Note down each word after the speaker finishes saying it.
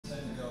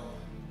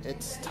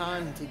It's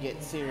time to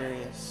get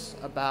serious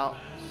about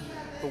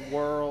the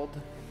world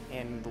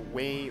and the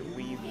way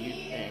we view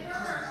things.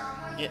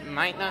 It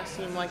might not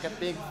seem like a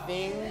big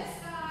thing,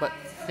 but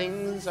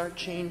things are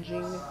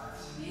changing.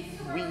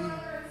 We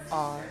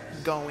are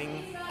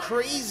going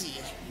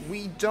crazy.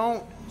 We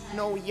don't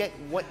know yet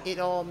what it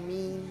all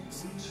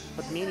means,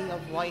 but the meaning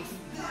of life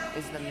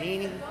is the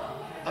meaning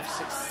of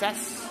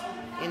success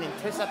in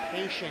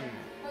anticipation.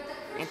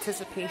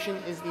 Anticipation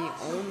is the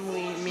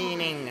only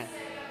meaning.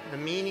 The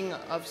meaning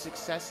of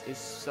success is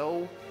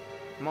so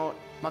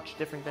much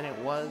different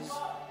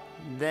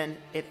than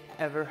it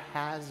ever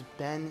has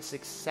been.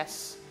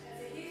 Success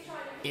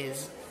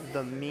is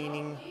the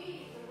meaning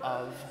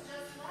of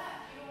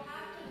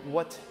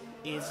what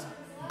is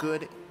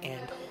good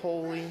and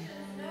holy.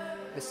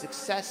 The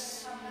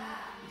success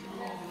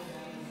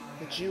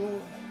that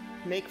you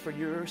make for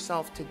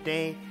yourself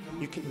today,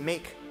 you can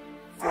make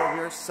for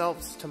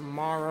yourselves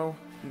tomorrow.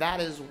 That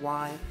is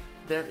why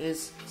there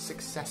is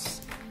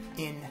success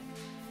in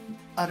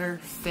utter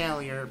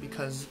failure,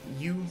 because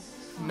you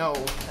know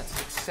that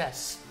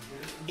success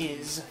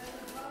is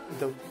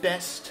the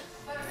best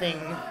thing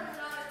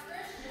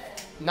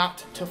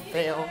not to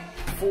fail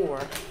for.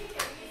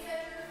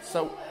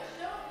 So,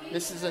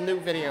 this is a new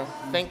video.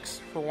 Thanks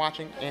for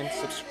watching, and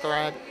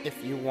subscribe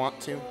if you want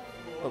to.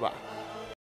 Bye-bye.